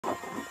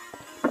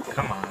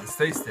Come on,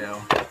 stay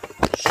still.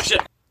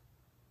 Shit.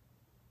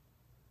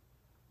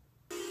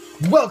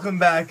 Welcome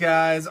back,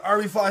 guys.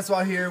 RB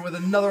FlySwat here with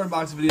another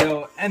unboxing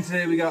video, and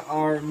today we got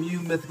our Mew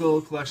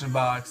Mythical Collection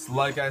box,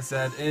 like I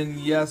said in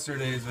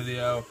yesterday's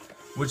video,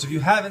 which if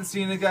you haven't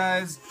seen it,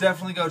 guys,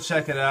 definitely go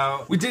check it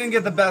out. We didn't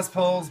get the best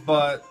pulls,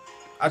 but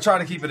I try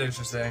to keep it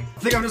interesting. I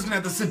think I'm just gonna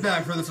have to sit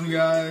back for this one,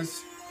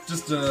 guys,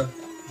 just to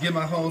get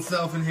my whole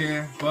self in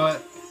here,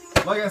 but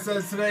like I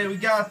said, today we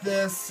got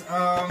this.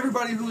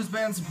 Everybody who's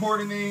been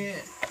supporting me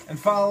and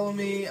following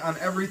me on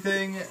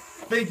everything,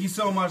 thank you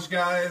so much,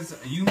 guys.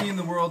 You mean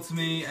the world to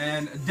me,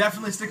 and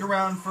definitely stick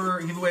around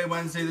for Giveaway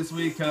Wednesday this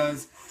week,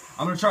 because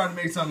I'm going to try to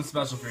make something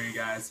special for you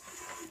guys.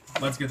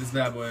 Let's get this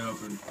bad boy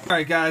open.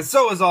 Alright, guys,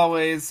 so as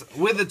always,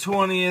 with the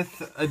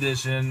 20th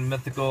edition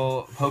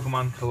Mythical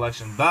Pokemon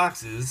Collection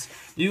boxes,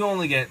 you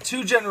only get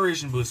 2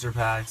 Generation Booster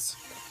Packs,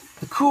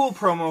 the cool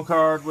promo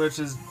card, which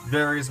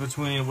varies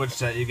between which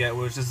set you get,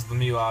 which this is the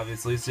Mew,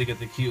 obviously, so you get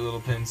the cute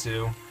little pin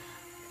too.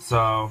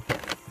 So,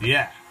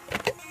 yeah.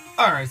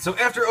 Alright, so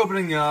after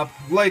opening up,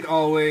 like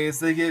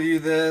always, they give you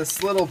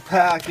this little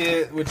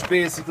packet, which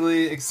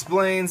basically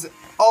explains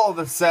all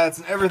the sets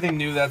and everything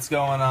new that's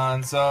going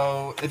on.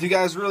 So, if you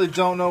guys really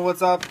don't know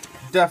what's up,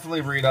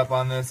 definitely read up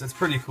on this. It's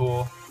pretty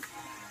cool.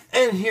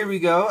 And here we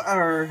go,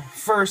 our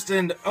first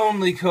and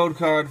only code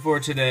card for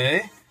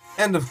today.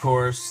 And of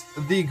course,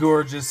 the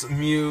gorgeous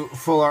Mew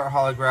Full Art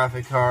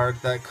Holographic card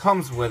that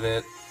comes with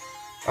it.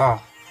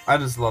 Oh, I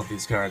just love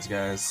these cards,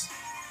 guys.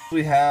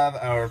 We have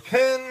our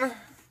pin,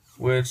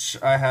 which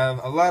I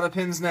have a lot of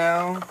pins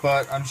now,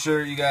 but I'm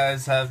sure you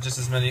guys have just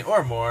as many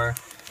or more.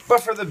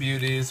 But for the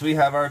beauties, we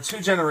have our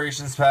 2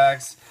 Generations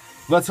packs.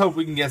 Let's hope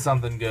we can get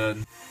something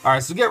good.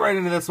 Alright, so get right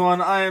into this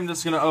one. I am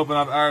just going to open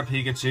up our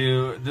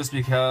Pikachu, just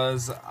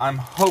because I'm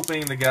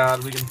hoping to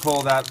God we can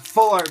pull that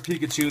Full Art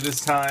Pikachu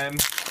this time.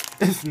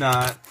 If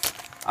not,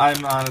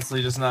 I'm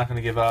honestly just not going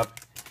to give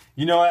up.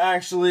 You know, I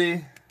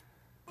seen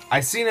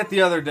it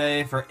the other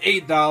day for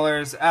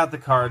 $8 at the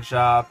card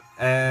shop,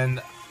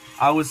 and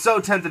I was so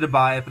tempted to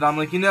buy it, but I'm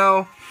like, you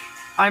know,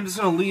 I'm just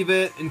going to leave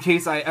it in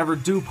case I ever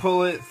do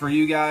pull it for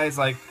you guys.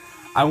 Like,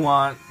 I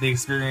want the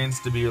experience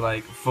to be,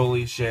 like,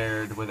 fully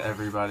shared with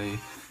everybody.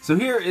 So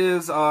here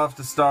is, off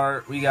to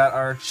start, we got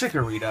our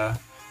Chikorita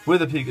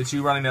with a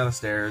Pikachu running down the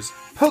stairs,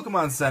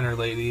 Pokemon Center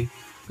Lady,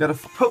 we got a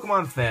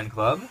Pokemon Fan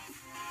Club,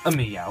 a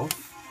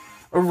Meowth,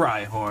 a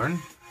Rhyhorn,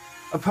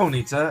 a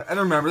Ponyta, and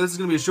remember, this is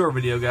going to be a short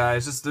video,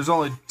 guys. There's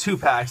only 2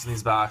 packs in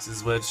these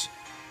boxes, which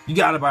you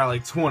gotta buy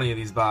like 20 of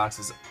these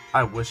boxes.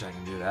 I wish I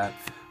can do that.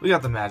 We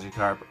got the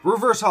Magikarp,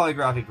 Reverse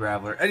Holographic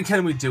Graveler, and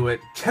can we do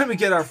it? Can we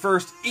get our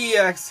first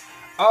EX?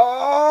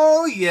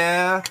 Oh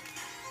yeah!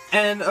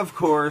 And of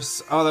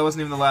course, oh, that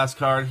wasn't even the last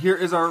card. Here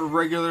is our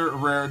regular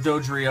rare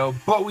Dodrio,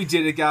 but we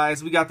did it,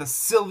 guys. We got the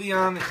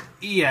Sylveon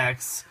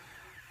EX.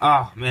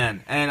 Oh,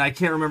 man, and I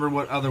can't remember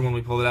what other one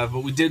we pulled it out of,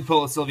 but we did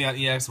pull a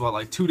Sylveon EX, what,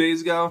 like 2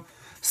 days ago?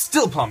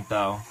 Still pumped,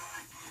 though.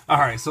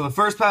 Alright, so the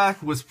first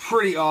pack was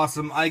pretty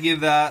awesome. I give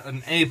that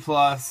an A+.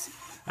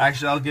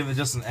 Actually, I'll give it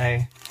just an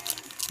A.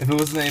 If it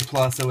was an A+,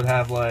 it would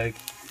have, like,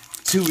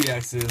 2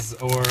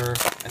 EXs, or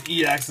an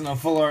EX and a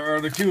Full Art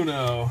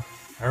Articuno.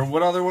 Or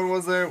what other one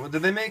was there?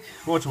 Did they make?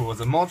 Which one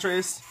was it?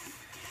 Moltres?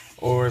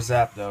 Or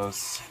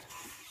Zapdos?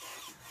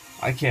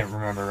 I can't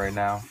remember right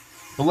now.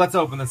 But let's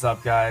open this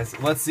up, guys.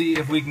 Let's see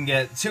if we can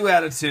get 2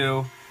 out of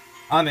 2.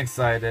 I'm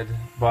excited,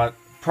 but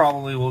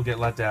probably will get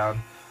let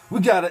down. We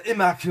got an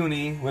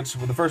Imakuni, which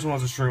the first one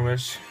was a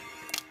Shroomish,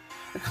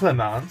 a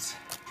Clement,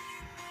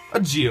 a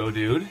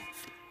Geodude,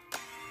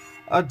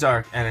 a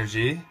Dark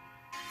Energy.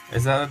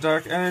 Is that a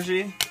Dark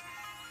Energy?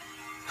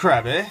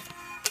 Krabby,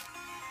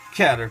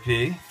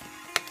 Caterpie,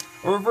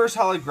 a Reverse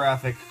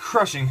Holographic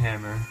Crushing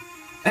Hammer.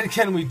 And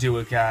can we do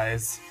it,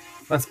 guys?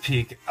 Let's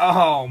peek.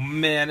 Oh,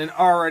 man, and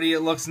already it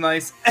looks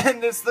nice.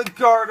 And it's the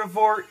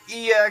Gardevoir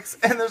EX,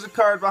 and there's a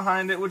card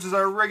behind it, which is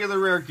our regular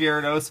rare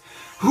Gyarados.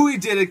 We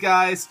did it,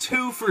 guys.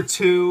 2 for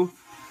 2.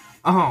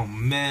 Oh,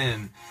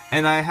 man.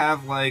 And I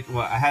have, like,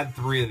 what, I had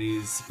 3 of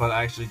these, but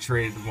I actually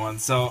traded one.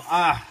 So,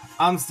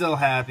 I'm still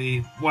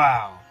happy.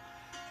 Wow.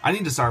 I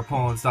need to start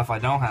pulling stuff I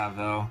don't have,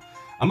 though.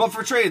 I'm up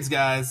for trades,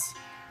 guys.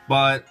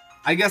 But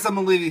I guess I'm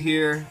going to leave it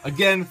here.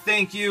 Again,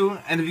 thank you.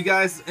 And if you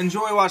guys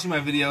enjoy watching my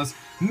videos,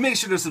 make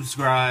sure to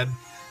subscribe.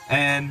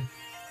 And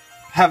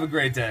have a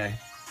great day.